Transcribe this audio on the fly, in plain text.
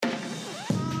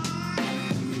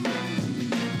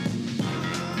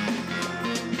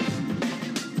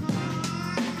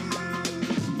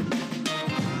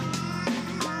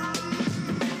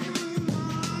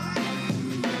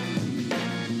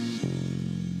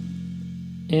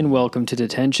and welcome to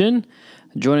Detention.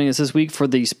 Joining us this week for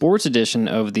the sports edition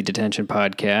of the Detention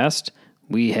podcast,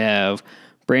 we have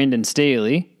Brandon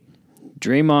Staley,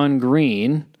 Draymond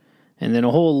Green, and then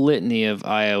a whole litany of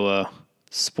Iowa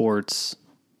sports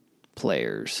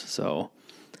players. So,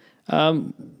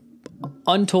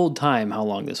 untold time how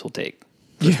long this will take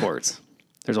for sports.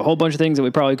 There's a whole bunch of things that we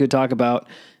probably could talk about,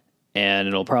 and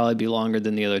it'll probably be longer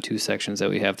than the other two sections that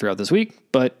we have throughout this week.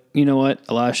 But you know what?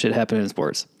 A lot of shit happened in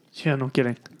sports. Yeah, no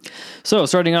kidding. So,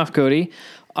 starting off, Cody,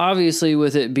 obviously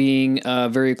with it being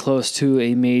very close to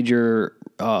a major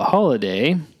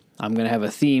holiday, I'm going to have a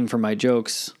theme for my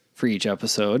jokes for each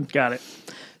episode. Got it.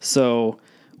 So,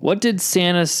 what did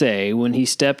Santa say when he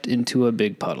stepped into a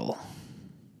big puddle?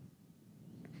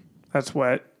 That's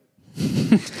wet.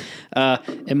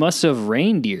 It must have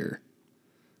reindeer.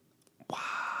 Wow.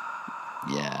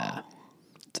 Yeah.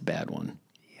 It's a bad one.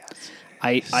 Yes.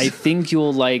 I think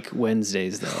you'll like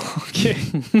Wednesdays, though. Okay.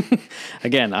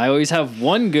 Again, I always have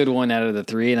one good one out of the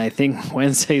three, and I think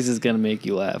Wednesdays is going to make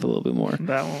you laugh a little bit more.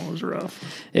 That one was rough.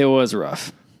 It was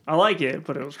rough. I like it,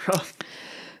 but it was rough.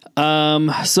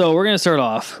 So we're going to start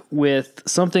off with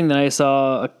something that I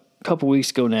saw a couple weeks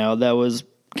ago now that was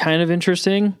kind of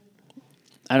interesting.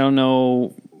 I don't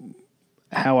know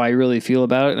how I really feel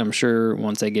about it, and I'm sure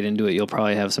once I get into it, you'll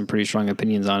probably have some pretty strong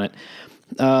opinions on it.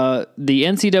 The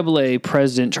NCAA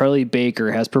president, Charlie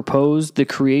Baker, has proposed the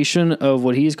creation of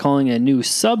what he's calling a new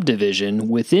subdivision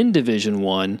within Division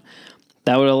I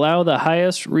that would allow the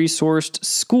highest resourced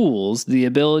schools the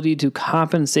ability to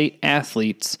compensate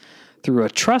athletes through a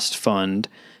trust fund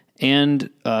and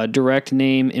direct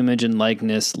name, image, and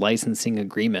likeness licensing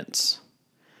agreements.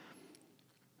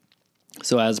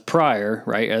 So as prior,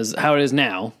 right, as how it is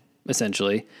now,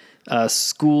 essentially,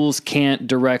 schools can't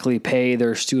directly pay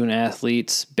their student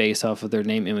athletes based off of their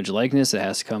name, image, likeness. It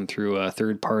has to come through a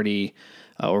third-party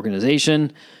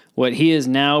organization. What he is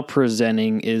now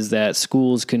presenting is that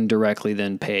schools can directly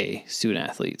then pay student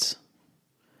athletes,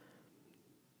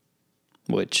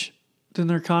 which... Then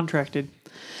they're contracted.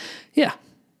 Yeah,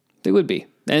 they would be.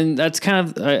 And that's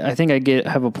kind of, I think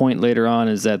have a point later on,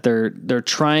 is that they're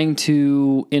trying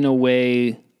to, in a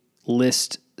way,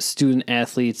 list student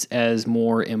athletes as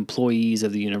more employees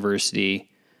of the university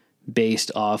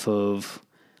based off of,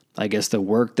 I guess, the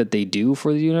work that they do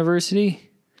for the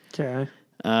university. Okay.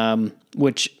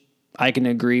 Which I can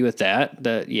agree with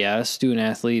that, yeah, student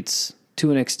athletes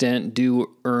to an extent do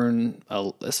earn,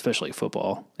 especially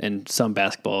football and some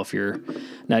basketball if you're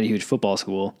not a huge football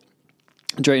school,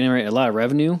 generate a lot of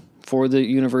revenue for the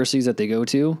universities that they go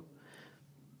to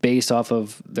based off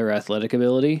of their athletic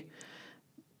ability.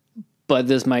 But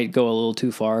this might go a little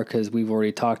too far because we've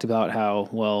already talked about how,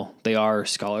 well, they are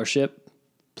scholarship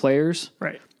players.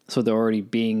 Right. So they're already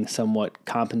being somewhat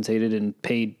compensated and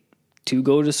paid to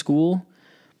go to school.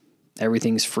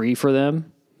 Everything's free for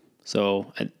them.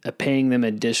 So paying them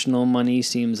additional money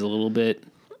seems a little bit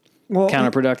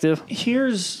counterproductive.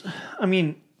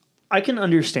 I can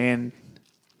understand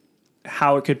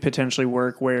how it could potentially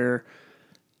work where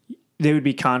they would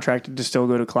be contracted to still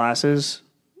go to classes.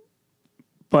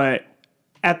 But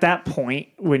at that point,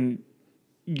 when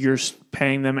you're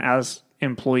paying them as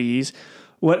employees,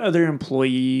 what other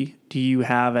employee do you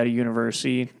have at a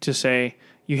university to say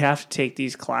you have to take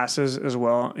these classes as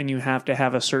well and you have to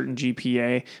have a certain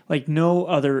GPA? Like, no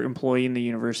other employee in the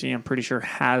university, I'm pretty sure,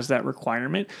 has that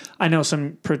requirement. I know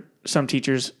some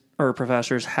teachers or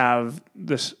professors have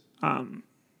this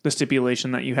the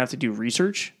stipulation that you have to do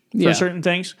research for certain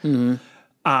things. Mm-hmm.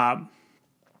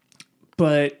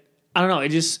 But I don't know.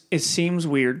 It seems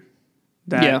weird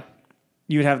that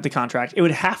you would have the contract. It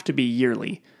would have to be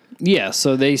yearly. Yeah.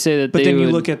 So they say that. But then you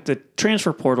look at the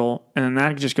transfer portal, and then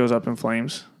that just goes up in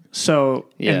flames. So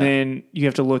and then you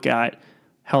have to look at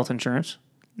health insurance.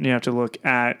 You have to look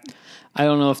at. I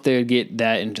don't know if they would get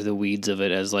that into the weeds of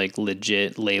it as like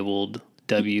legit labeled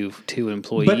W-2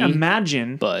 employee. But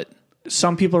imagine.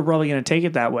 Some people are probably going to take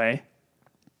it that way.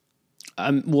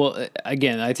 Well,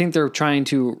 again, I think they're trying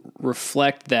to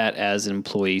reflect that as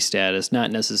employee status,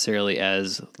 not necessarily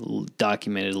as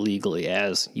documented legally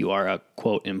as you are a,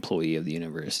 quote, employee of the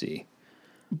university.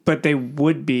 But they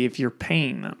would be if you're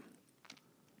paying them.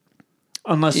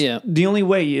 Unless the only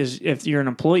way is if you're an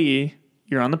employee,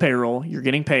 you're on the payroll, you're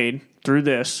getting paid through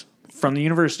this from the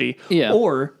university,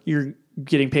 or you're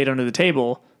getting paid under the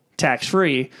table,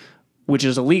 tax-free, which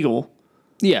is illegal.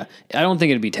 Yeah, I don't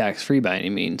think it'd be tax-free by any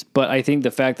means, but I think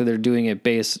the fact that they're doing it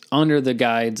based under the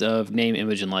guides of name,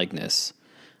 image, and likeness,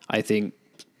 I think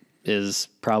is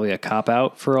probably a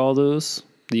cop-out for all those.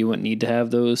 You wouldn't need to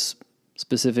have those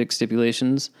specific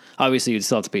stipulations. Obviously, you'd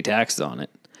still have to pay taxes on it,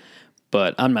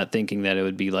 but I'm not thinking that it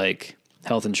would be like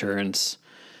health insurance,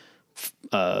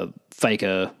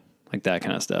 FICA, like that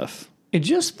kind of stuff. And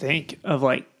just think of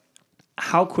like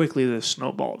how quickly this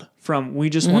snowballed from we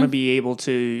just want to be able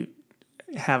to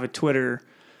have a Twitter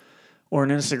or an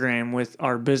Instagram with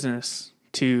our business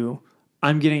to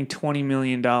I'm getting $20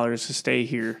 million to stay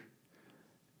here.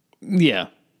 Yeah.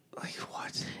 Like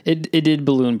what? It did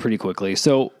balloon pretty quickly.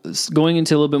 So going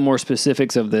into a little bit more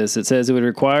specifics of this, it says it would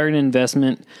require an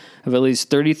investment of at least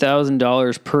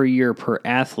 $30,000 per year per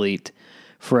athlete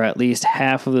for at least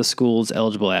half of the school's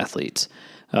eligible athletes.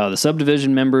 The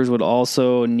subdivision members would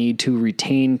also need to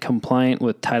retain compliant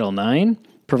with Title IX,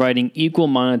 providing equal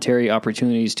monetary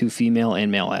opportunities to female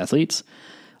and male athletes.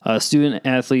 Student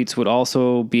athletes would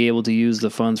also be able to use the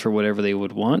funds for whatever they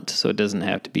would want, so it doesn't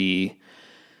have to be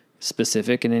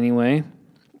specific in any way.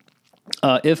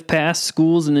 If passed,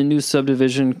 schools in the new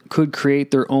subdivision could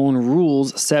create their own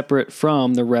rules separate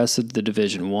from the rest of the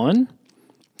Division One.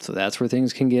 So that's where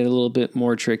things can get a little bit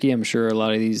more tricky. I'm sure a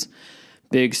lot of these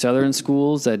big Southern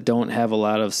schools that don't have a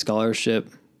lot of scholarship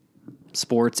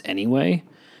sports anyway,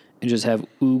 and just have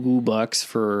ugu bucks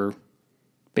for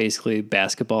basically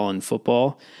basketball and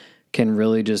football, can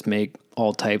really just make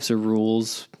all types of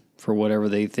rules for whatever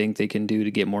they think they can do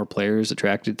to get more players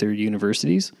attracted to their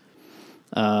universities.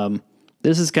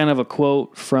 This is kind of a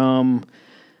quote from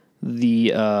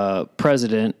the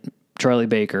president, Charlie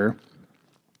Baker.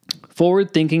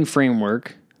 Forward-thinking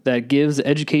framework that gives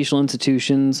educational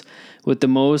institutions with the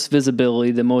most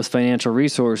visibility, the most financial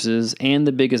resources, and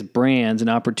the biggest brands an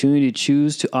opportunity to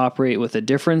choose to operate with a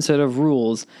different set of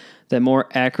rules that more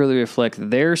accurately reflect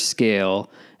their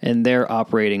scale and their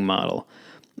operating model.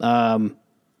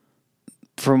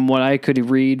 From what I could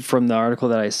read from the article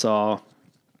that I saw,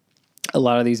 a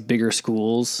lot of these bigger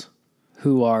schools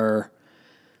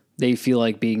they feel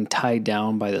like being tied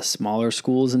down by the smaller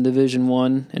schools in Division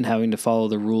One and having to follow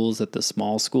the rules that the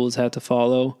small schools have to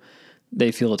follow.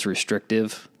 They feel it's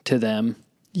restrictive to them.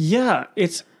 Yeah,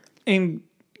 it's in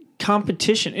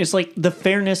competition. It's like the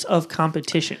fairness of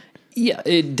competition. Yeah,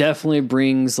 it definitely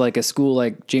brings like a school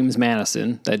like James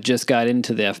Madison that just got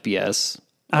into the FBS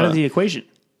out of the equation.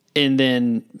 And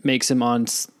then makes him on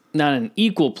not an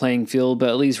equal playing field, but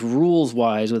at least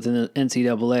rules-wise within the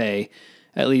NCAA,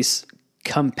 at least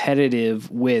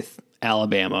competitive with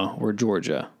Alabama or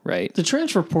Georgia, right? The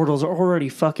transfer portals are already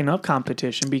fucking up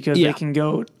competition because they can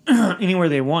go anywhere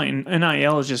they want. And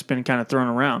NIL has just been kind of thrown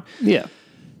around. Yeah.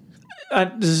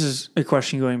 This is a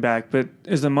question going back, but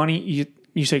is the money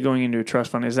you say going into a trust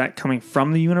fund, is that coming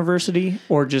from the university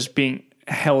or just being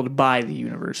held by the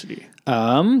university?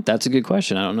 That's a good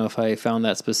question. I don't know if I found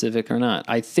that specific or not.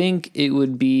 I think it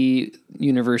would be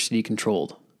university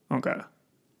controlled. Okay.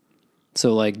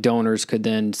 So like donors could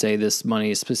then say this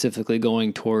money is specifically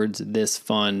going towards this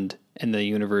fund, and the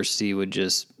university would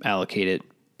just allocate it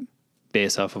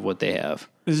based off of what they have.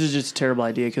 This is just a terrible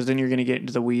idea because then you're going to get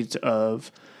into the weeds of,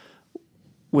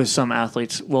 with some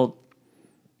athletes, well,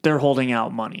 they're holding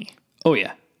out money. Oh,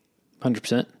 yeah.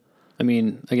 100%. I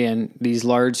mean, again, these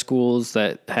large schools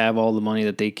that have all the money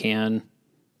that they can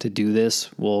to do this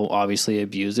will obviously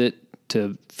abuse it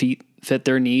to fit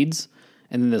their needs.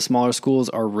 And then the smaller schools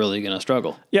are really going to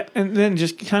struggle. Yeah, and then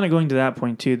just kind of going to that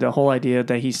point, too, the whole idea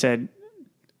that he said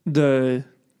he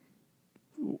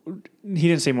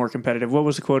didn't say more competitive. What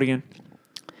was the quote again?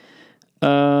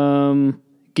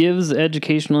 Gives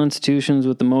educational institutions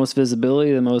with the most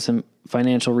visibility, the most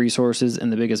financial resources,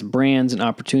 and the biggest brands an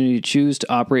opportunity to choose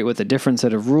to operate with a different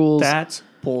set of rules. That's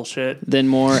bullshit. Then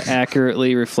more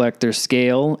accurately reflect their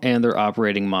scale and their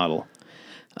operating model.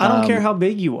 I don't care how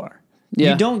big you are.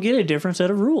 Yeah. You don't get a different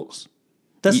set of rules.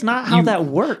 That's not how that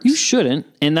works. You shouldn't,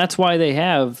 and that's why they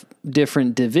have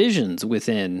different divisions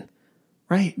within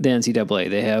the NCAA.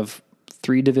 They have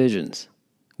 3 divisions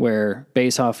where,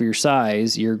 based off of your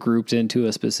size, you're grouped into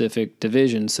a specific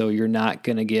division, so you're not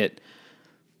going to get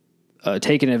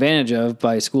taken advantage of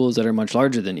by schools that are much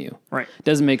larger than you. Right. It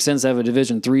doesn't make sense to have a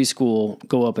Division III school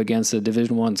go up against a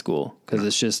Division I school because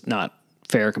it's just not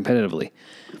fair competitively.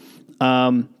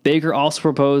 Baker also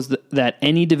proposed that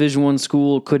any Division I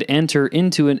school could enter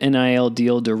into an NIL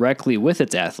deal directly with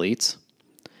its athletes.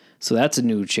 So that's a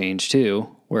new change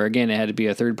too, where again, it had to be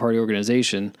a third-party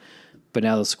organization, but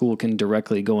now the school can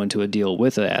directly go into a deal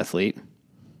with an athlete.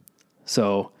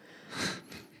 So,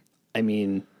 I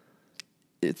mean,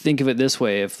 think of it this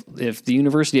way. If the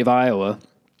University of Iowa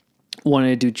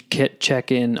wanted to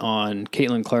check in on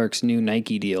Caitlin Clark's new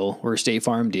Nike deal or State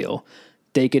Farm deal,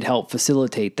 they could help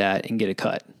facilitate that and get a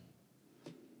cut.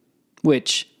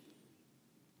 Which,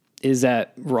 is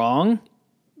that wrong?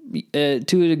 To a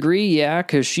degree, yeah,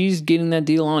 because she's getting that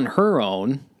deal on her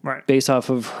own, Right. based off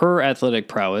of her athletic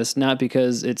prowess, not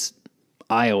because it's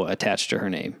Iowa attached to her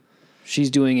name. She's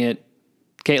doing it,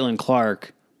 Caitlin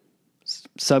Clark,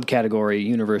 subcategory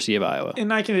University of Iowa.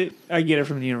 And I get it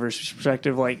from the university's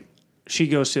perspective. Like, she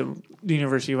goes to the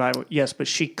University of Iowa, yes, but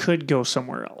she could go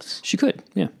somewhere else. She could,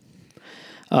 yeah.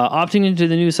 Opting into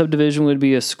the new subdivision would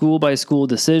be a school-by-school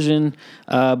decision,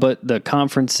 but the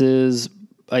conferences,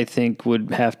 I think,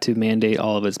 would have to mandate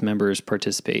all of its members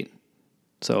participate.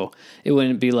 So it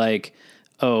wouldn't be like,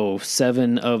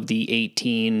 7 of the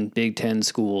 18 Big Ten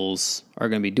schools are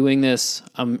going to be doing this.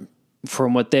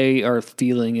 From what they are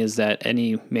feeling is that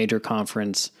any major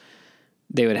conference,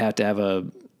 they would have to have a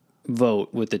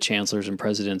vote with the chancellors and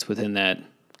presidents within that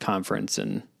conference,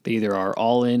 and they either are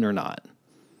all in or not.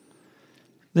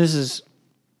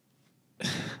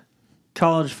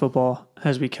 College sports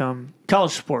has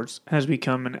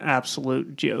become an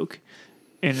absolute joke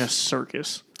and a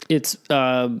circus. It's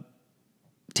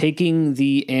taking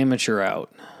the amateur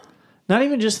out. Not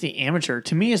even just the amateur.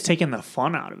 To me, it's taking the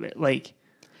fun out of it. Like,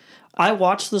 I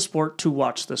watch the sport to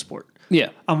watch the sport. Yeah.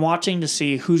 I'm watching to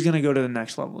see who's going to go to the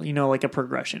next level, like a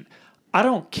progression. I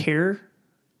don't care,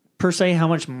 per se, how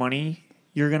much money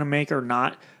you're going to make or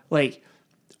not. Like,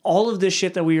 all of this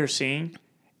shit that we are seeing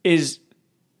is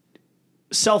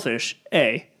selfish,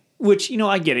 A, which,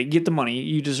 I get it. Get the money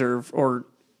you deserve or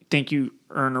think you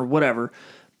earn or whatever.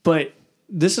 But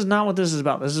this is not what this is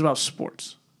about. This is about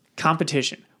sports.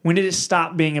 Competition. When did it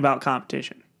stop being about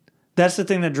competition? That's the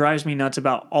thing that drives me nuts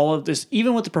about all of this,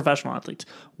 even with the professional athletes.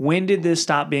 When did this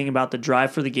stop being about the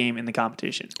drive for the game and the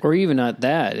competition? Or even not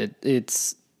that.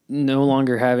 It's no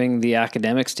longer having the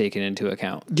academics taken into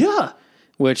account. Yeah.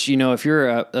 Which, if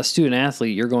you're a student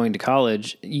athlete, you're going to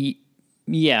college,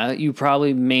 you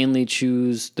probably mainly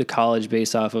choose the college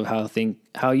based off of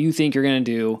how you think you're going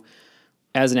to do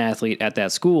as an athlete at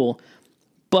that school.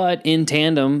 But in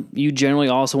tandem, you generally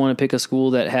also want to pick a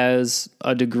school that has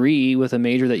a degree with a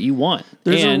major that you want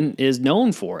is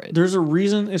known for it. There's a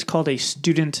reason it's called a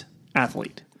student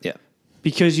athlete. Yeah.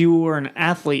 Because you are an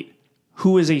athlete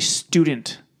who is a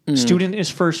student. Mm-hmm. Student is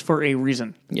first for a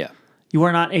reason. Yeah. You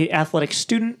are not an athletic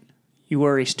student. You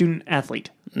are a student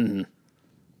athlete. Mm-hmm.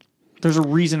 There's a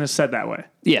reason it's said that way.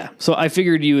 Yeah. So I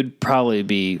figured you would probably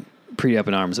be pretty up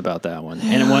in arms about that one.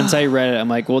 Yeah. And once I read it, I'm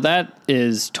like, well, that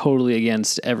is totally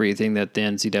against everything that the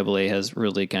NCAA has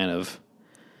really kind of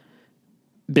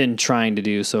been trying to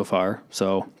do so far.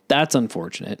 So that's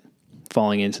unfortunate.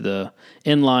 Falling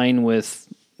in line with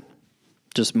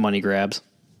just money grabs.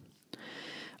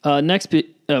 Next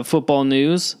football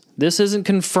news. This isn't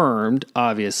confirmed,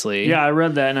 obviously. Yeah, I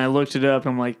read that and I looked it up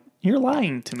and I'm like, you're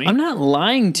lying to me. I'm not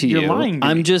lying to you. You're lying to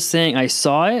me. I'm just saying I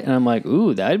saw it and I'm like,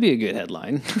 ooh, that'd be a good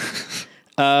headline.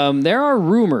 There are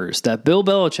rumors that Bill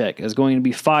Belichick is going to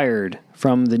be fired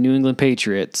from the New England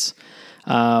Patriots.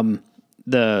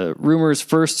 The rumors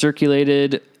first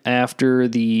circulated after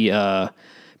the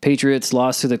Patriots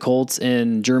lost to the Colts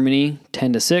in Germany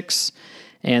 10-6,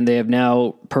 and they have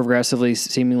now progressively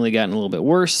seemingly gotten a little bit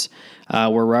worse,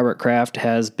 where Robert Kraft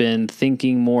has been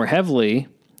thinking more heavily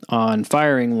on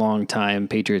firing longtime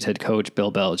Patriots head coach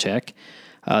Bill Belichick.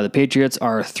 The Patriots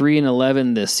are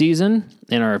 3-11 this season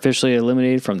and are officially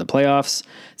eliminated from the playoffs.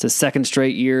 It's the second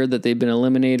straight year that they've been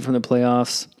eliminated from the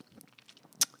playoffs.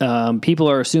 People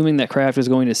are assuming that Kraft is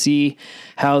going to see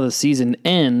how the season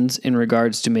ends in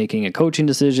regards to making a coaching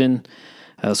decision.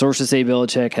 Sources say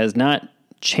Belichick has not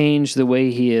changed the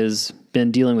way he has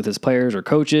been dealing with his players or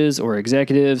coaches or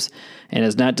executives and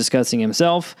is not discussing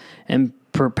himself and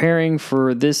preparing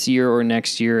for this year or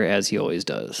next year as he always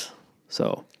does.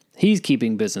 So he's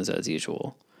keeping business as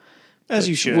usual. As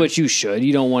you should. Which you should.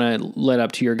 You don't want to let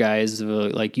up to your guys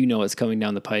like it's coming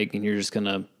down the pike and you're just going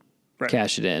to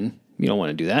cash it in. You don't want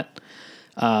to do that.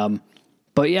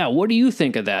 But yeah, what do you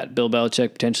think of that? Bill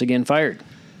Belichick potentially getting fired?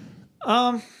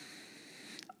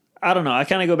 I don't know. I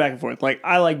kind of go back and forth. Like,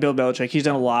 I like Bill Belichick. He's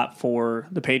done a lot for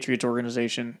the Patriots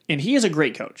organization, and he is a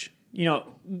great coach.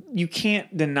 You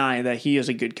can't deny that he is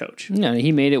a good coach. No,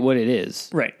 he made it what it is.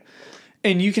 Right.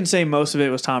 And you can say most of it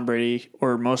was Tom Brady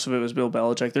or most of it was Bill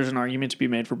Belichick. There's an argument to be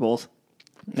made for both.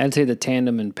 I'd say the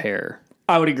tandem and pair.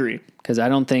 I would agree. Because I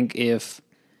don't think if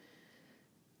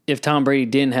Tom Brady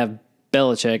didn't have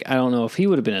Belichick, I don't know if he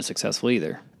would have been as successful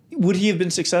either. Would he have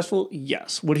been successful?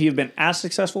 Yes. Would he have been as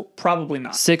successful? Probably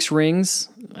not. 6 rings?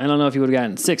 I don't know if he would have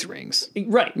gotten 6 rings.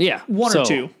 Right. Yeah. 1 or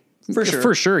 2. For sure.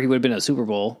 For sure, he would have been a Super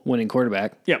Bowl winning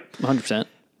quarterback. Yep. 100%.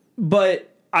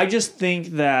 But I just think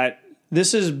that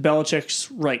this is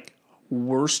Belichick's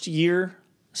worst year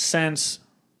since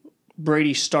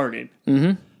Brady started.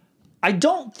 Mm-hmm. I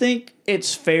don't think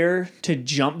it's fair to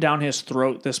jump down his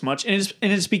throat this much, and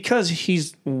it's because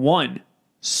he's won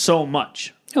so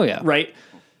much. Oh yeah, right.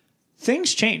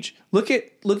 Things change. Look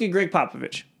at Greg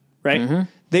Popovich, right? Mm-hmm.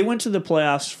 They went to the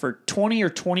playoffs for 20 or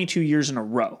 22 years in a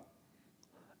row,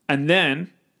 and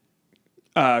then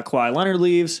Kawhi Leonard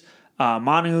leaves,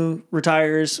 Manu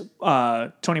retires,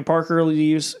 Tony Parker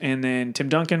leaves, and then Tim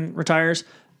Duncan retires.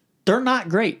 They're not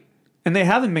great, and they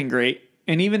haven't been great.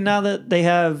 And even now that they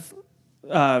have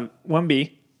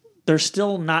 1B, they're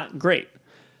still not great.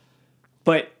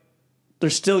 But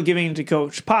they're still giving it to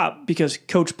Coach Pop because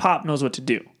Coach Pop knows what to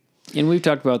do. And we've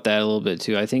talked about that a little bit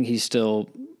too. I think he's still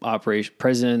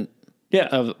president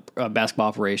of basketball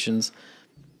operations.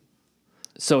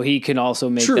 So he can also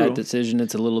make that decision.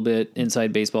 It's a little bit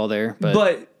inside baseball there.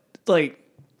 But like,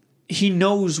 he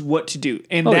knows what to do.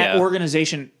 And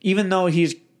organization, even though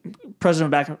he's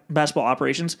president of basketball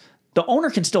operations, the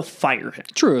owner can still fire him.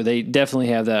 True. They definitely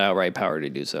have that outright power to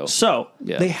do so. So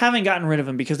they haven't gotten rid of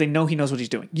him because they know he knows what he's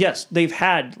doing. Yes, they've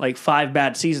had like 5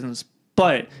 bad seasons,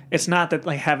 but it's not that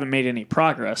they haven't made any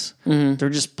progress. Mm-hmm. They're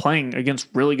just playing against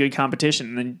really good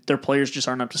competition, and their players just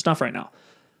aren't up to snuff right now.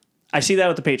 I see that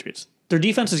with the Patriots. Their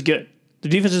defense is good.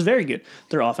 Their defense is very good.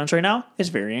 Their offense right now is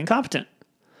very incompetent.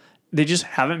 They just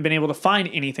haven't been able to find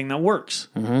anything that works.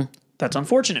 Mm-hmm. That's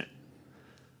unfortunate.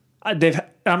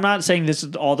 I'm not saying this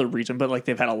is all the reason, but like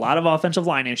they've had a lot of offensive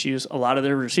line issues. A lot of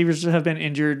their receivers have been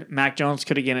injured. Mac Jones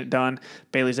could have get it done.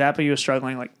 Bailey Zappi was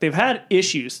struggling. Like they've had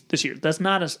issues this year. That's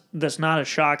not a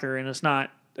shocker, and it's not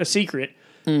a secret.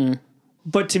 Mm.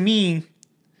 But to me,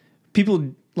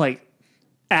 people like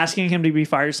asking him to be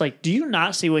fired. It's like, do you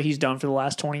not see what he's done for the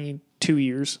last 22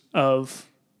 years of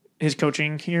his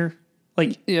coaching here?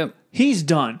 Like, he's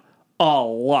done a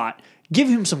lot. Give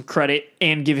him some credit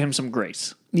and give him some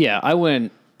grace. Yeah, I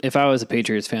wouldn't. If I was a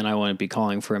Patriots fan, I wouldn't be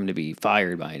calling for him to be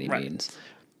fired by any means.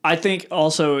 I think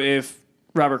also if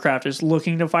Robert Kraft is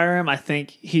looking to fire him, I think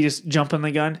he's jumping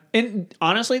the gun. And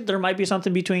honestly, there might be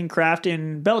something between Kraft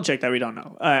and Belichick that we don't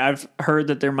know. I've heard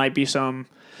that there might be some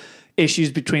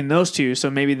issues between those two, so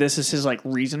maybe this is his like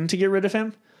reason to get rid of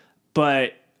him.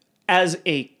 But as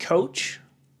a coach,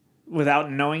 without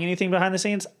knowing anything behind the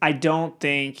scenes, I don't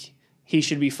think he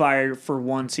should be fired for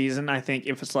one season. I think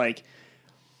if it's like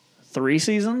 3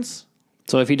 seasons.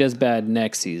 So if he does bad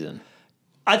next season.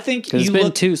 I think because it's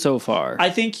been 2 so far. I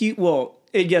think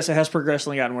yes, it has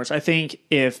progressively gotten worse. I think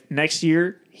if next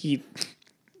year he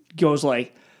goes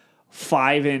like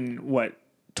 5 and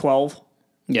 12?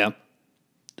 Yeah.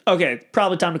 Okay,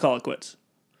 probably time to call it quits.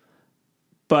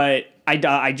 But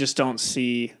I just don't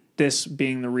see this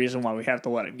being the reason why we have to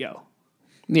let him go.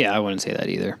 Yeah, I wouldn't say that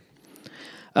either.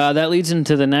 That leads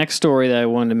into the next story that I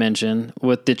wanted to mention,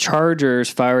 with the Chargers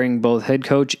firing both head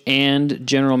coach and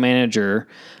general manager,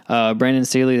 Brandon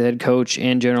Staley, the head coach,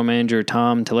 and general manager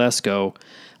Tom Telesco,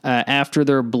 after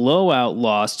their blowout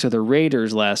loss to the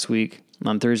Raiders last week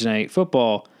on Thursday Night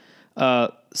Football,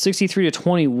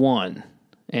 63-21,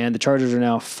 and the Chargers are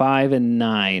now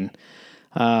 5-9.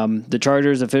 The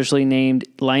Chargers officially named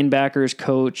linebackers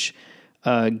coach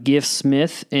Giff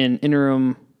Smith and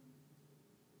interim.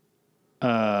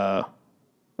 They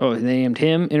named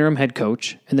him interim head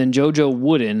coach, and then JoJo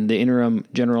Wooden, the interim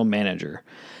general manager.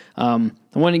 I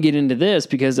want to get into this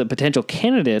because the potential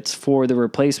candidates for the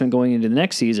replacement going into the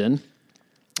next season,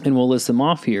 and we'll list them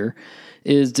off here,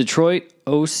 is Detroit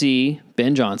OC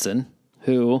Ben Johnson,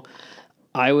 who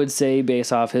I would say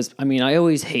based off his, I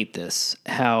always hate this,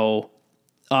 how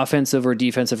offensive or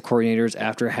defensive coordinators,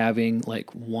 after having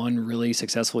like one really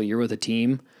successful year with a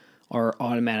team, are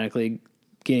automatically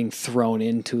getting thrown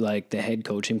into like the head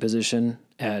coaching position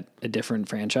at a different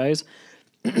franchise.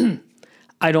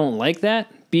 I don't like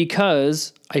that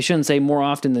because I shouldn't say more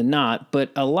often than not,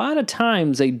 but a lot of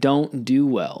times they don't do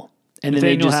well. And then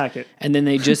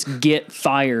they just get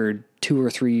fired 2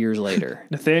 or 3 years later.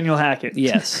 Nathaniel Hackett.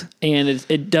 Yes. And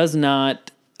it does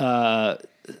not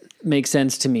make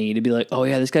sense to me to be like, oh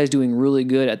yeah, this guy's doing really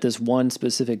good at this one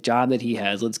specific job that he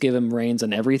has. Let's give him reins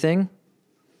on everything.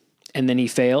 And then he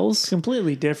fails. It's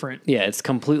completely different. Yeah, it's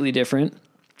completely different.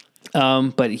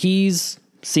 But he's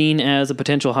seen as a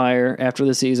potential hire after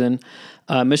the season.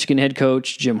 Michigan head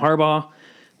coach Jim Harbaugh,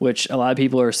 which a lot of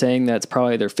people are saying that's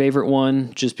probably their favorite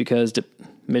one, just because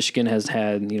Michigan has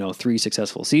had 3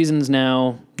 successful seasons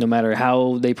now. No matter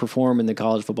how they perform in the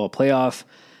college football playoff,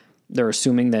 they're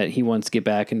assuming that he wants to get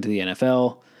back into the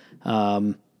NFL,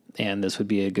 and this would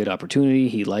be a good opportunity.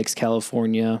 He likes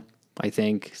California. I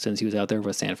think since he was out there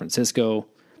with San Francisco,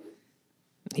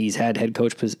 he's had head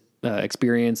coach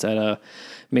experience at a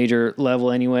major level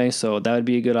anyway, so that would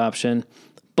be a good option.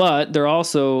 But they're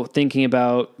also thinking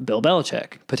about Bill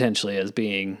Belichick potentially as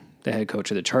being the head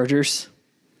coach of the Chargers,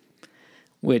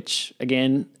 which,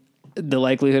 again, the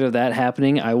likelihood of that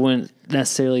happening, I wouldn't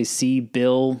necessarily see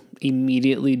Bill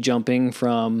immediately jumping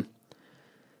from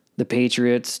the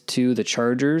Patriots to the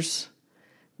Chargers.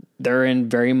 They're in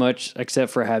very much,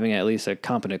 except for having at least a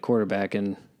competent quarterback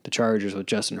in the Chargers with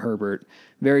Justin Herbert,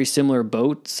 very similar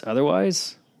boats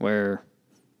otherwise, where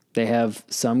they have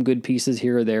some good pieces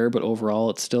here or there, but overall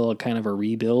it's still kind of a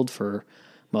rebuild for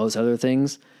most other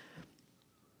things.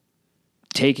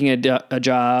 Taking a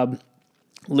job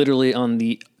literally on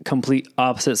the complete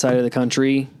opposite side of the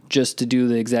country just to do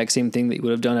the exact same thing that you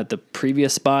would have done at the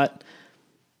previous spot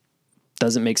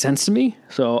doesn't make sense to me.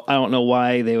 So I don't know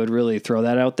why they would really throw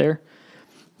that out there.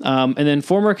 And then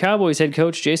former Cowboys head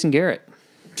coach Jason Garrett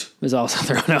was also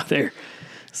thrown out there.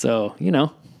 So,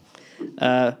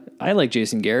 I like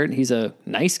Jason Garrett. He's a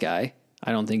nice guy.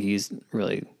 I don't think he's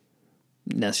really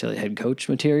necessarily head coach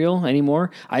material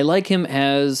anymore. I like him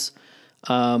as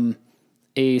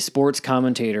a sports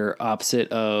commentator opposite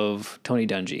of Tony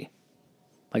Dungy.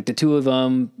 Like the two of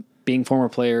them being former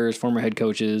players, former head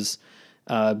coaches,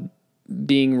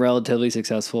 being relatively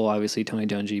successful. Obviously, Tony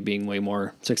Dungy being way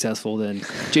more successful than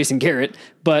Jason Garrett.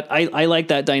 But I like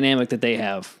that dynamic that they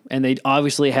have. And they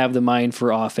obviously have the mind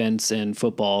for offense and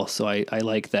football. So I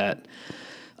like that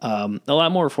a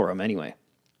lot more for them anyway.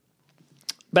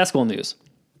 Basketball news.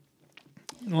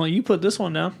 Well, you put this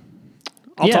one down.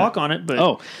 I'll talk on it, but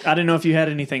I didn't know if you had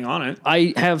anything on it.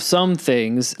 I have some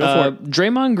things. Go for it.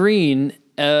 Draymond Green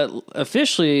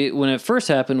officially, when it first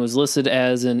happened, was listed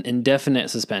as an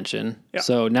indefinite suspension. Yep.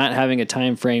 So not having a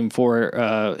time frame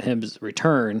for his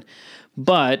return.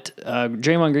 But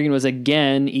Draymond Green was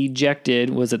again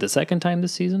ejected. Was it the second time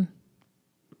this season?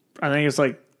 I think it's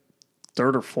like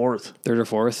third or fourth.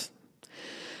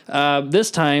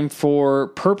 This time for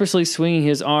purposely swinging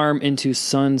his arm into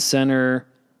Suns center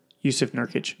Yusuf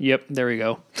Nurkic. Yep, there we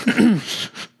go.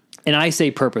 And I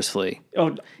say purposefully.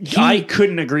 Oh, I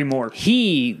couldn't agree more.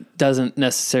 He doesn't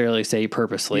necessarily say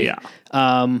purposely. Yeah.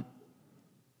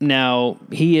 Now,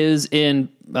 he is in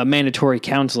mandatory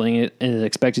counseling and is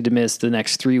expected to miss the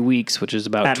next 3 weeks, which is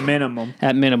about... At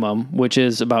minimum, which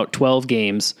is about 12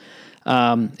 games.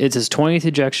 It's his 20th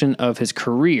ejection of his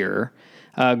career.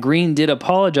 Green did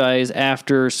apologize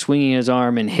after swinging his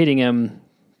arm and hitting him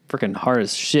freaking hard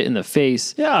as shit in the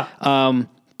face. Yeah.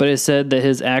 But it said that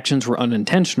his actions were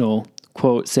unintentional,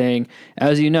 quote, saying,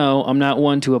 "As you know, I'm not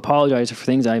one to apologize for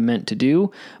things I meant to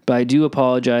do, but I do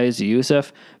apologize to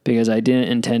Yusuf because I didn't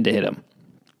intend to hit him."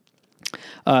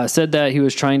 Said that he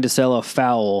was trying to sell a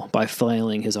foul by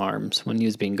flailing his arms when he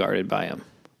was being guarded by him.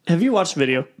 Have you watched the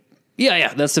video?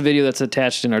 Yeah. That's the video that's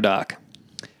attached in our doc.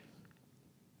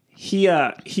 He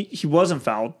wasn't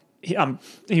fouled. He didn't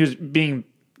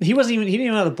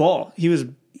even have the ball. He was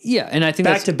and I think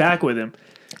back to back with him.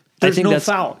 There's no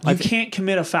foul. You can't can't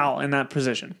commit a foul in that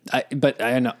position. But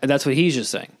I know that's what he's just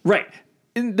saying. Right.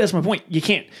 And that's my point. You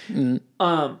can't.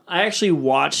 I actually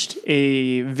watched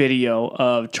a video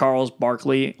of Charles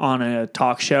Barkley on a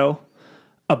talk show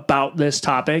about this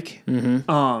topic.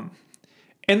 Mm-hmm.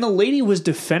 And the lady was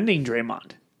defending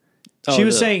Draymond. She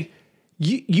was saying,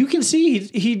 you can see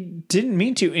he didn't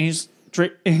mean to.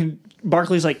 And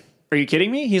Barkley's like, "Are you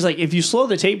kidding me?" He's like, if you slow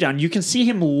the tape down, you can see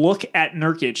him look at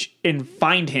Nurkic and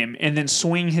find him and then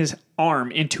swing his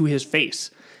arm into his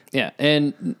face. Yeah,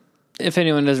 and if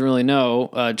anyone doesn't really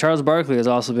know, Charles Barkley has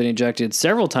also been ejected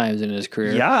several times in his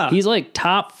career. Yeah. He's like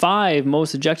top 5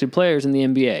 most ejected players in the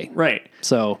NBA. Right.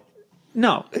 So,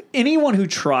 no, anyone who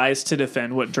tries to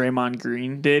defend what Draymond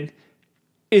Green did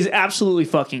is absolutely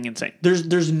fucking insane.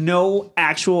 There's no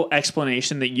actual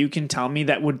explanation that you can tell me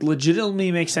that would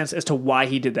legitimately make sense as to why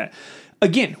he did that.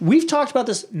 Again, we've talked about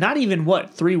this not even,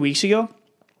 3 weeks ago?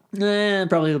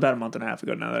 Probably about a month and a half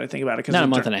ago now that I think about it. Not a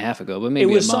month and a half ago, but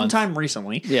maybe it was a month. sometime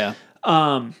recently. Yeah.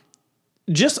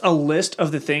 Just a list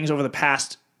of the things over the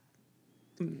past,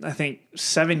 I think,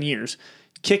 7 years.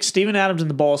 Kicked Steven Adams in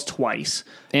the balls twice.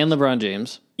 And LeBron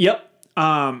James. Yep.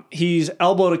 He's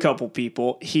elbowed a couple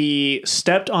people. He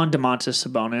stepped on Domantas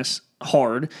Sabonis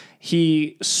hard.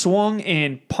 He swung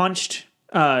and punched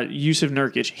Yusuf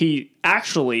Nurkic. He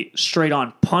actually straight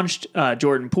on punched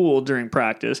Jordan Poole during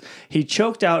practice. He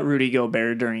choked out Rudy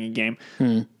Gobert during a game.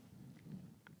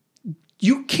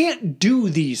 You can't do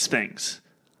these things.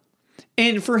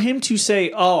 And for him to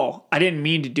say, "Oh, I didn't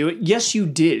mean to do it." Yes, you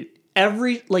did.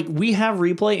 We have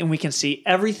replay and we can see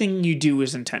everything you do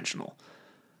is intentional.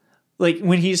 Like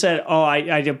when he said, "Oh, I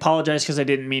apologize because I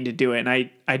didn't mean to do it, and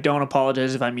I don't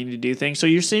apologize if I mean to do things." So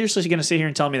you're seriously going to sit here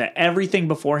and tell me that everything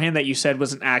beforehand that you said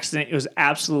was an accident? It was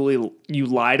absolutely you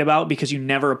lied about because you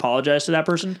never apologized to that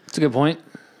person? That's a good point.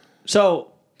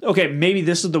 So okay, maybe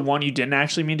this is the one you didn't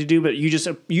actually mean to do, but you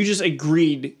just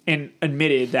agreed and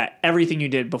admitted that everything you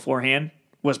did beforehand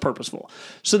was purposeful.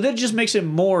 So that just makes it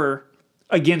more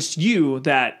against you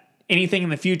that anything in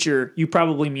the future you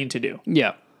probably mean to do.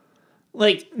 Yeah.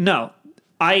 Like, no,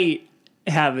 I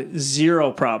have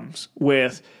zero problems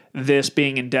with this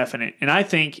being indefinite. And I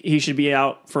think he should be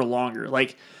out for longer.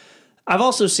 Like, I've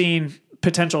also seen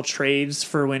potential trades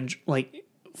for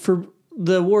for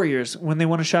the Warriors when they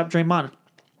want to shop Draymond.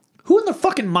 Who in their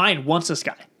fucking mind wants this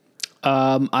guy?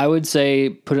 I would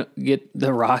say get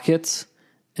the Rockets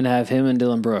and have him and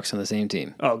Dylan Brooks on the same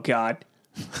team. Oh, God.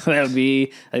 That would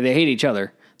be, like, they hate each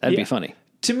other. That'd be funny.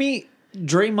 To me,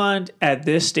 Draymond at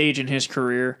this stage in his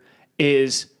career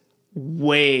is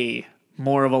way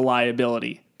more of a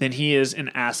liability than he is an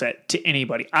asset to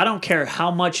anybody. I don't care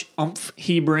how much oomph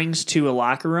he brings to a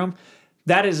locker room.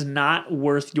 That is not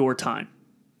worth your time,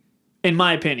 in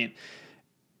my opinion.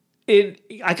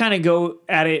 I kind of go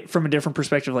at it from a different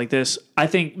perspective like this. I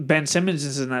think Ben Simmons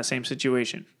is in that same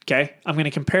situation. Okay? I'm going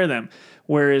to compare them.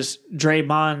 Whereas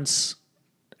Draymond's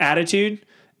attitude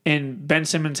and Ben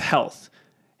Simmons' health,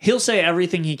 he'll say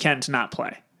everything he can to not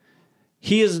play.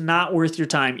 He is not worth your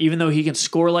time, even though he can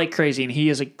score like crazy and he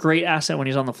is a great asset when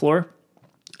he's on the floor.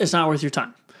 It's not worth your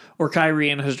time. Or Kyrie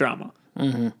and his drama.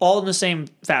 Mm-hmm. All in the same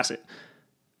facet.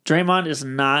 Draymond is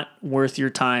not worth your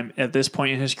time at this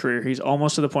point in his career. He's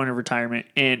almost to the point of retirement,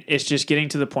 and it's just getting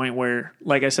to the point where,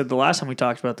 like I said the last time we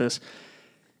talked about this,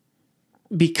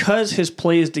 because his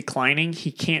play is declining,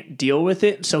 he can't deal with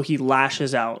it, so he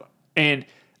lashes out. And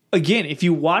again, if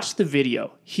you watch the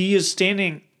video, he is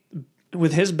standing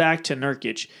with his back to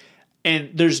Nurkic,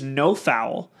 and there's no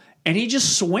foul, and he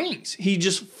just swings. He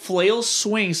just flails,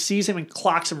 swings, sees him, and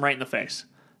clocks him right in the face.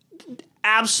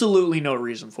 Absolutely no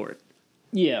reason for it.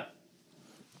 Yeah.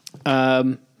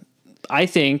 I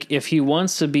think if he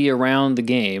wants to be around the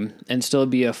game and still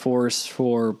be a force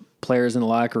for players in the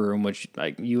locker room, which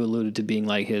like you alluded to being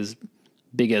like his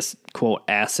biggest, quote,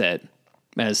 asset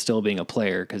as still being a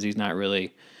player because he's not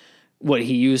really what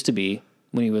he used to be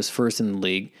when he was first in the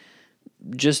league,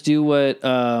 just do what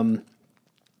Iguodala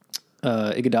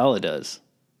does.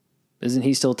 Isn't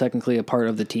he still technically a part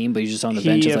of the team, but he's just on the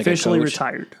bench as like a coach? He officially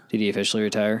retired. Did he officially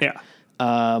retire? Yeah.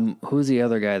 Who's the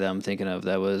other guy that I'm thinking of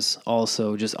that was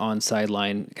also just on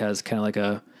sideline because kind of like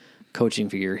a coaching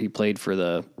figure? He played for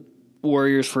the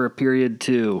Warriors for a period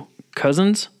too.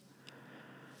 Cousins?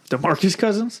 DeMarcus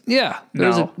Cousins? Yeah.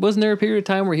 Wasn't there a period of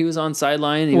time where he was on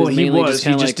sideline? He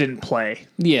just didn't play.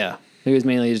 Yeah. He was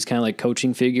mainly just kind of like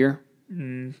coaching figure.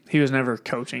 He was never a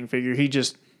coaching figure. He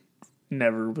just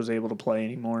never was able to play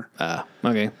anymore.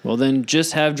 Okay. Well, then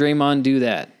just have Draymond do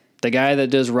that. The guy that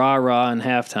does rah-rah in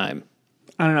halftime.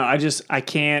 I don't know. I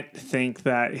can't think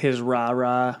that his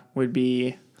rah-rah would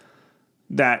be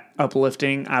that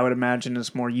uplifting. I would imagine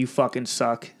it's more you fucking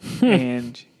suck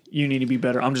and you need to be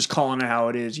better. I'm just calling it how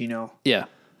it is, you know? Yeah.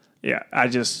 Yeah.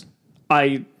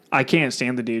 I can't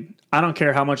stand the dude. I don't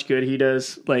care how much good he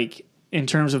does. Like, in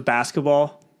terms of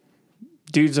basketball,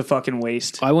 dude's a fucking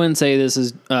waste. I wouldn't say this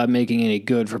is making any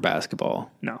good for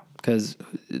basketball. No. Because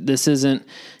this isn't,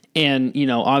 and, you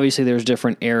know, obviously there's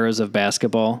different eras of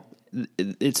basketball.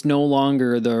 It's no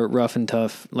longer the rough and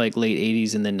tough, like, late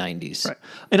 80s and then 90s. Right.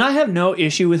 And I have no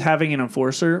issue with having an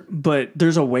enforcer, but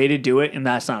there's a way to do it, and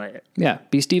that's not it. Yeah,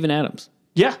 be Steven Adams.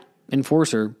 Yeah.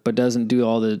 Enforcer, but doesn't do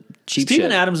all the cheap shit.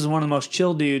 Steven Adams is one of the most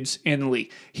chill dudes in the league.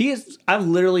 I've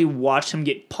literally watched him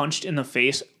get punched in the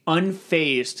face,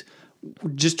 unfazed,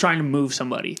 just trying to move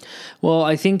somebody. Well,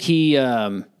 I think he's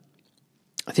one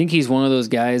of those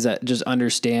guys that just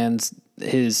understands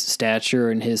his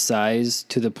stature and his size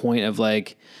to the point of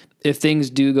like, if things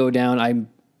do go down, I'm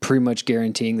pretty much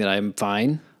guaranteeing that I'm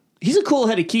fine. He's a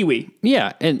cool-headed Kiwi.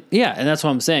 Yeah, and that's what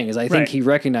I'm saying is I think he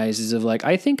recognizes of like,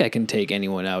 I think I can take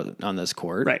anyone out on this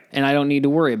court, right? And I don't need to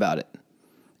worry about it.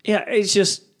 Yeah, it's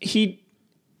just he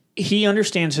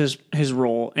understands his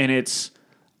role, and it's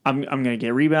I'm going to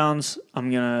get rebounds,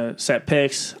 I'm going to set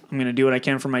picks, I'm going to do what I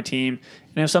can for my team,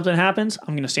 and if something happens,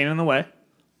 I'm going to stand in the way.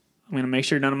 I'm going to make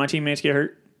sure none of my teammates get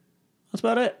hurt. That's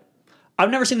about it. I've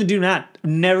never seen the dude mad.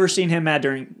 Never seen him mad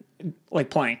during like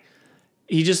playing.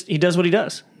 He does what he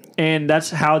does. And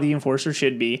that's how the enforcer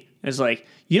should be. It's like,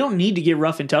 you don't need to get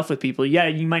rough and tough with people. Yeah,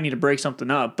 you might need to break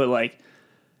something up, but like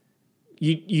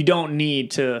you don't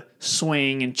need to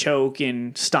swing and choke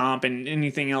and stomp and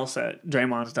anything else that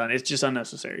Draymond's done. It's just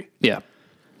unnecessary. Yeah.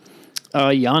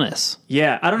 Giannis.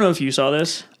 Yeah, I don't know if you saw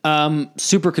this.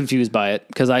 Super confused by it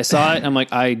because I saw it and I'm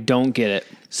like, I don't get it.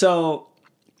 So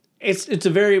it's a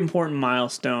very important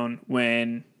milestone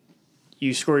when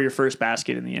you score your first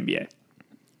basket in the NBA.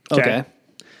 Okay.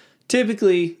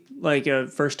 Typically, like a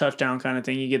first touchdown kind of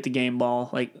thing, you get the game ball.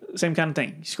 Like, same kind of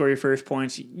thing. You score your first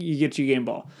points, you get your game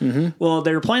ball. Mm-hmm. Well,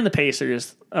 they were playing the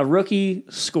Pacers. A rookie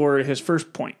scored his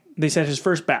first point. They said his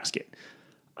first basket.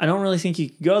 I don't really think you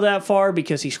could go that far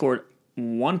because he scored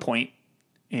 1 point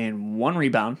and 1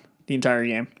 rebound the entire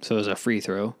game. So it was a free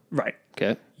throw. Right.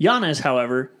 Okay. Giannis,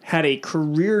 however, had a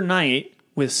career night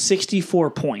with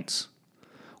 64 points,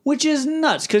 which is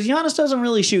nuts because Giannis doesn't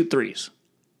really shoot threes.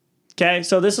 Okay,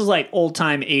 so this is like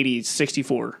old-time 80s,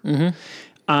 64.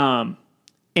 Mm-hmm.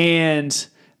 And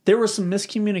there was some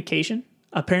miscommunication.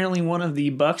 Apparently, one of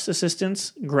the Bucks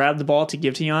assistants grabbed the ball to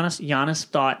give to Giannis. Giannis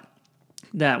thought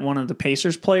that one of the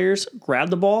Pacers players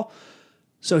grabbed the ball.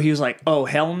 So he was like, oh,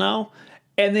 hell no.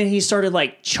 And then he started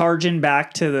like charging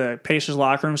back to the Pacers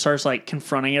locker room, starts like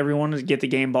confronting everyone to get the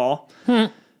game ball.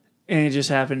 And it just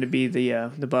happened to be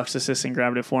the Bucks assistant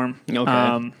grabbed it for him.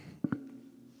 Okay.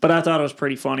 But I thought it was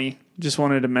pretty funny. Just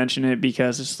wanted to mention it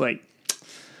because it's like,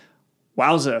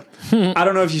 wowza. I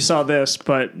don't know if you saw this,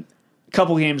 but a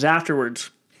couple games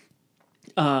afterwards,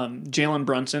 Jalen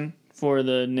Brunson for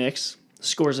the Knicks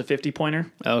scores a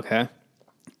 50-pointer. Okay.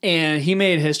 And he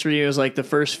made history. It was like the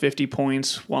first 50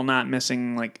 points while not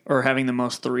missing, like, or having the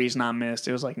most threes not missed.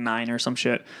 It was like 9 or some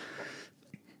shit.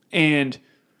 And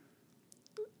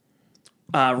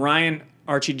Ryan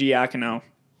Arcidiacono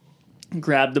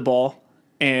grabbed the ball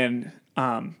and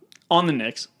on the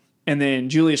Knicks, and then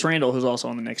Julius Randle, who's also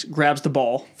on the Knicks, grabs the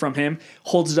ball from him,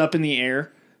 holds it up in the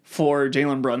air for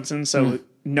Jalen Brunson, so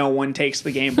no one takes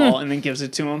the game ball, and then gives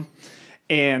it to him.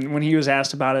 And when he was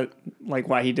asked about it, like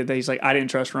why he did that, he's like, I didn't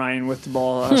trust Ryan with the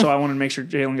ball, so I wanted to make sure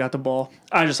Jalen got the ball.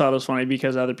 I just thought it was funny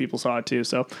because other people saw it too.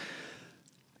 So,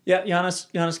 yeah,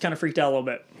 Giannis kind of freaked out a little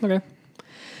bit. Okay.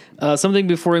 Something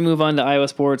before we move on to Iowa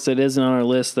sports that isn't on our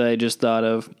list that I just thought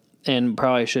of, and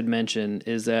probably should mention,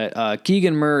 is that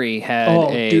Keegan Murray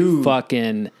had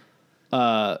fucking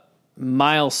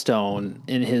milestone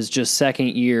in his just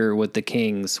second year with the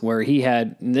Kings, where he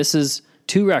had, and this is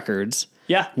 2 records,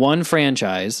 1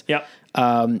 franchise. Yep.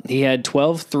 He had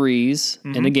 12 threes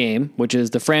in a game, which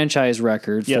is the franchise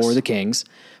record for the Kings,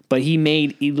 but he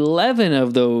made 11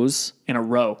 of those in a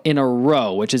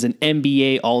row, which is an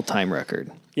NBA all-time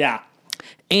record. Yeah.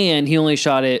 And he only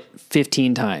shot it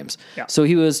 15 times. Yeah. So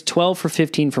he was 12 for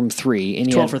 15 from 3. And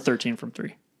he 12 for 13 from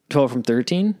 3. 12 from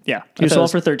 13? Yeah. He was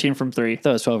 12 for 13 from 3. I thought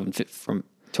it was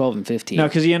 12 and 15. No,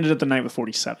 because he ended up the night with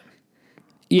 47.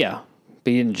 Yeah.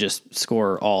 But he didn't just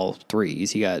score all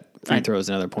threes. He got free throws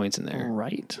and other points in there.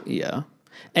 Right. Yeah.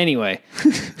 Anyway,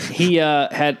 he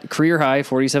had career high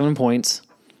 47 points.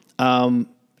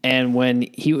 And when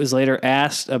he was later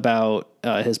asked about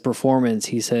his performance,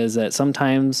 he says that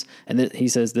sometimes, and he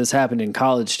says this happened in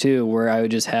college too, where I would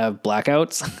just have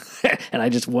blackouts and I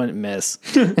just wouldn't miss.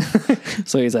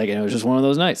 So he's like, it was just one of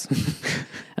those nights.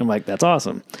 I'm like, that's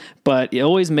awesome. But it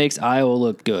always makes Iowa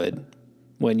look good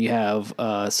when you have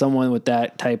someone with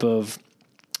that type of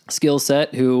skill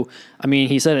set who, I mean,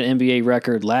 he set an NBA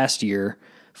record last year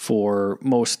for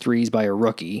most threes by a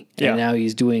rookie, and now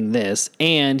he's doing this,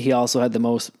 and he also had the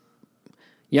most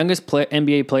youngest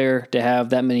NBA player to have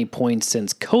that many points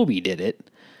since Kobe did it,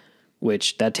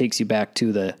 which that takes you back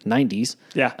to the 90s.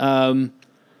 Yeah.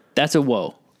 That's a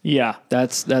whoa. Yeah.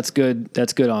 That's good.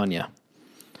 That's good on you.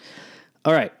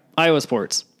 All right, Iowa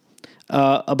sports.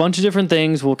 A bunch of different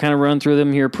things. We'll kind of run through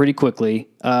them here pretty quickly.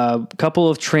 A couple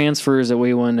of transfers that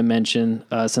we wanted to mention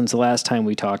since the last time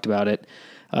we talked about it.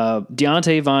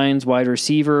 Deontay Vines, wide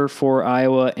receiver for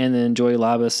Iowa, and then Joey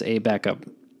Labas, a backup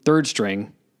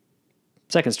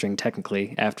second string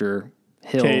technically after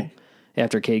Hill,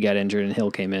 after Cade got injured and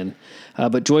Hill came in.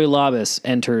 But Joey Labas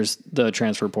enters the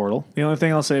transfer portal. The only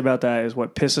thing I'll say about that is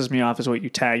what pisses me off is what you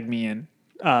tagged me in.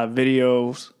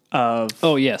 Videos of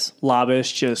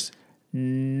Labas just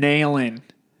nailing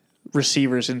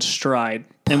receivers in stride.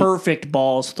 Perfect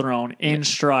balls thrown in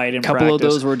stride in practice. A couple of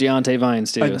those were Deontay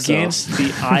Vines too. Against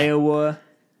the Iowa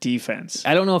defense.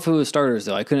 I don't know if it was starters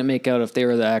though. I couldn't make out if they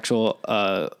were the actual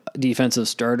defensive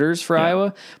starters for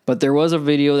Iowa, but there was a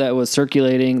video that was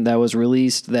circulating that was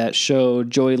released that showed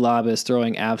Joey Labas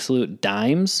throwing absolute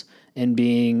dimes and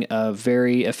being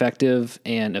very effective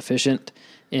and efficient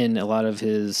in a lot of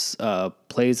his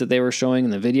plays that they were showing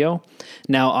in the video.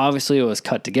 Now, obviously, it was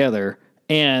cut together,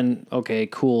 and okay,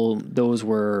 cool. Those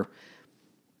were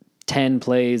 10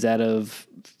 plays out of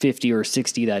 50 or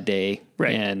 60 that day,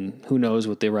 right? And who knows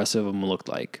what the rest of them looked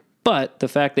like. But the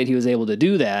fact that he was able to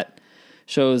do that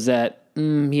shows that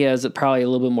he has probably a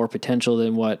little bit more potential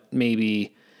than what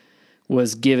maybe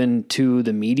was given to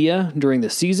the media during the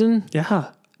season.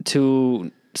 Yeah. To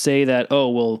say that, oh,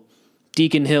 well,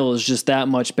 Deacon Hill is just that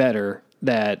much better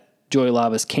that Joey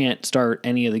Labas can't start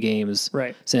any of the games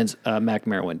since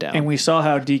McNamara went down. And we saw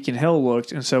how Deacon Hill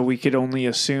looked, and so we could only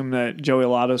assume that Joey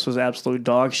Labas was absolute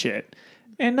dog shit.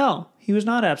 And no, he was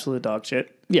not absolute dog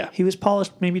shit. Yeah. He was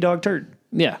polished, maybe dog turd.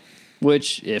 Yeah.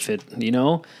 Which, if it,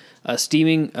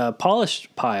 a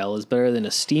polished pile is better than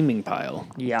a steaming pile.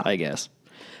 Yeah. I guess.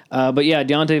 But yeah,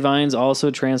 Deontay Vines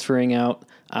also transferring out.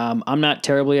 I'm not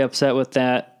terribly upset with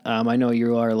that. I know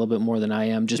you are a little bit more than I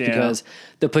am, just because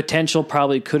the potential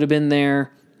probably could have been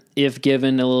there if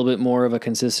given a little bit more of a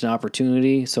consistent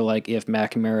opportunity. So, like, if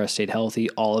McNamara stayed healthy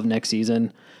all of next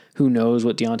season, who knows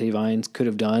what Deontay Vines could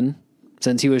have done,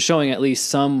 since he was showing at least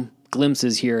some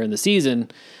glimpses here in the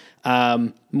season,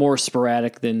 more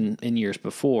sporadic than in years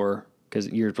before, because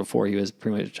years before he was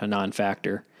pretty much a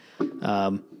non-factor.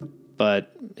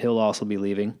 But he'll also be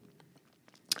leaving.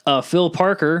 Phil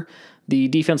Parker, the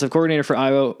defensive coordinator for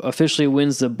Iowa, officially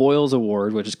wins the Boyles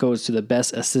Award, which goes to the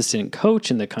best assistant coach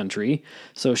in the country.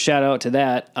 So shout out to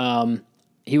that.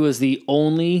 He was the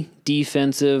only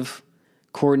defensive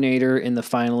coordinator in the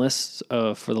finalists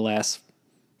for the last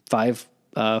 5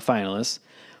 finalists.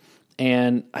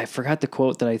 And I forgot the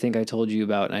quote that I think I told you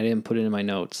about, and I didn't put it in my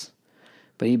notes.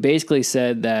 But he basically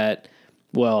said that,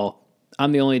 well,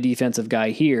 I'm the only defensive guy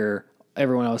here.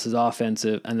 Everyone else is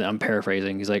offensive, and I'm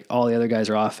paraphrasing. He's like, all the other guys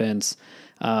are offense.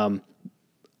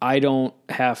 I don't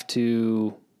have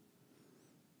to.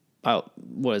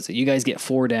 What is it? You guys get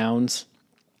 4 downs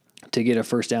to get a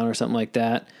first down or something like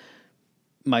that.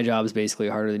 My job is basically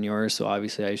harder than yours, so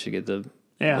obviously I should get the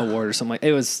award or something like.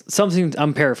 It was something.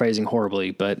 I'm paraphrasing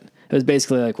horribly, but it was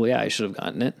basically like, well, yeah, I should have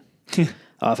gotten it.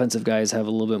 Offensive guys have a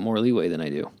little bit more leeway than I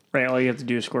do. Right. All you have to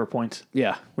do is score points.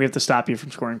 Yeah. We have to stop you from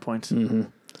scoring points. Mm-hmm.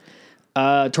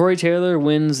 Torrey Taylor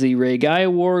wins the Ray Guy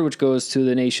Award, which goes to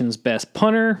the nation's best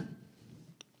punter.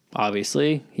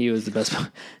 Obviously, he was the best.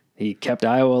 He kept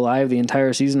Iowa alive the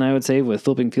entire season, I would say, with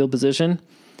flipping field position.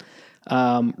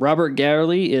 Robert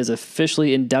Gallerly is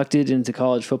officially inducted into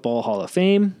College Football Hall of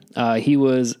Fame. He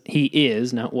is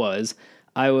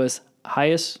Iowa's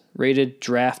highest rated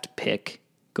draft pick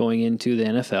going into the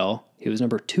NFL. He was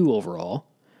number 2 overall,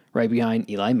 right behind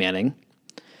Eli Manning.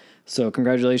 So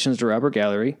congratulations to Robert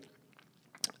Gallery.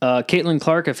 Caitlin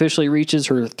Clark officially reaches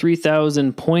her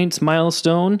 3,000 points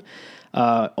milestone.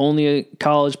 Only a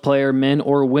college player, men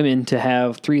or women, to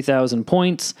have 3,000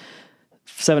 points,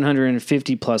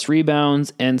 750 plus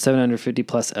rebounds, and 750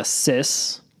 plus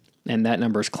assists. And that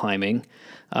number is climbing.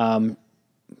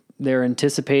 They're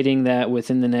anticipating that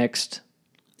within the next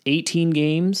 18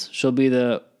 games, she'll be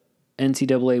the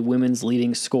NCAA women's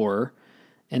leading scorer.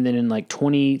 And then in like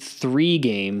 23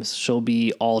 games, she'll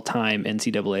be all-time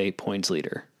NCAA points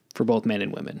leader for both men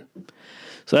and women.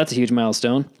 So that's a huge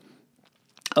milestone.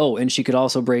 Oh, and she could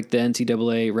also break the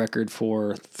NCAA record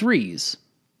for threes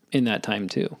in that time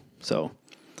too. So,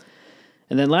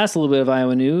 and then last little bit of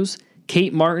Iowa news.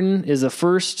 Kate Martin is the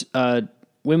first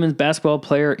women's basketball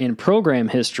player in program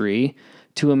history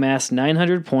to amass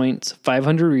 900 points,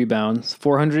 500 rebounds,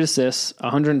 400 assists,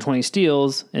 120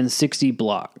 steals, and 60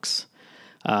 blocks.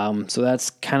 So that's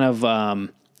kind of,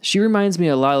 she reminds me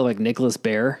a lot of like Nicholas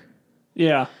Bear.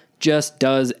 Yeah. Just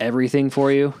does everything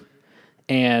for you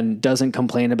and doesn't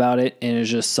complain about it and is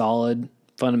just solid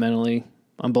fundamentally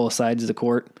on both sides of the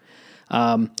court.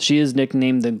 She is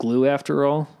nicknamed the Glue after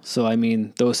all. So, I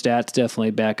mean, those stats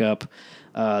definitely back up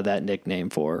that nickname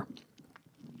for her.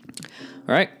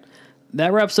 All right.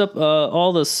 That wraps up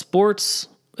all the sports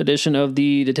edition of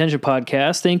the Detention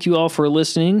Podcast. Thank you all for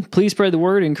listening. Please spread the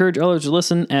word. Encourage others to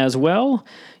listen as well.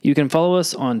 You can follow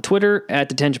us on Twitter at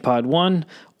DetentionPod1,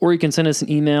 or you can send us an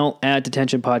email at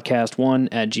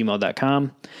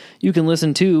detentionpodcast1@gmail.com. You can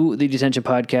listen to the Detention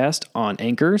Podcast on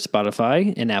Anchor,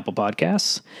 Spotify, and Apple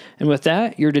Podcasts. And with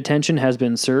that, your detention has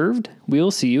been served.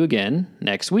 We'll see you again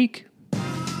next week.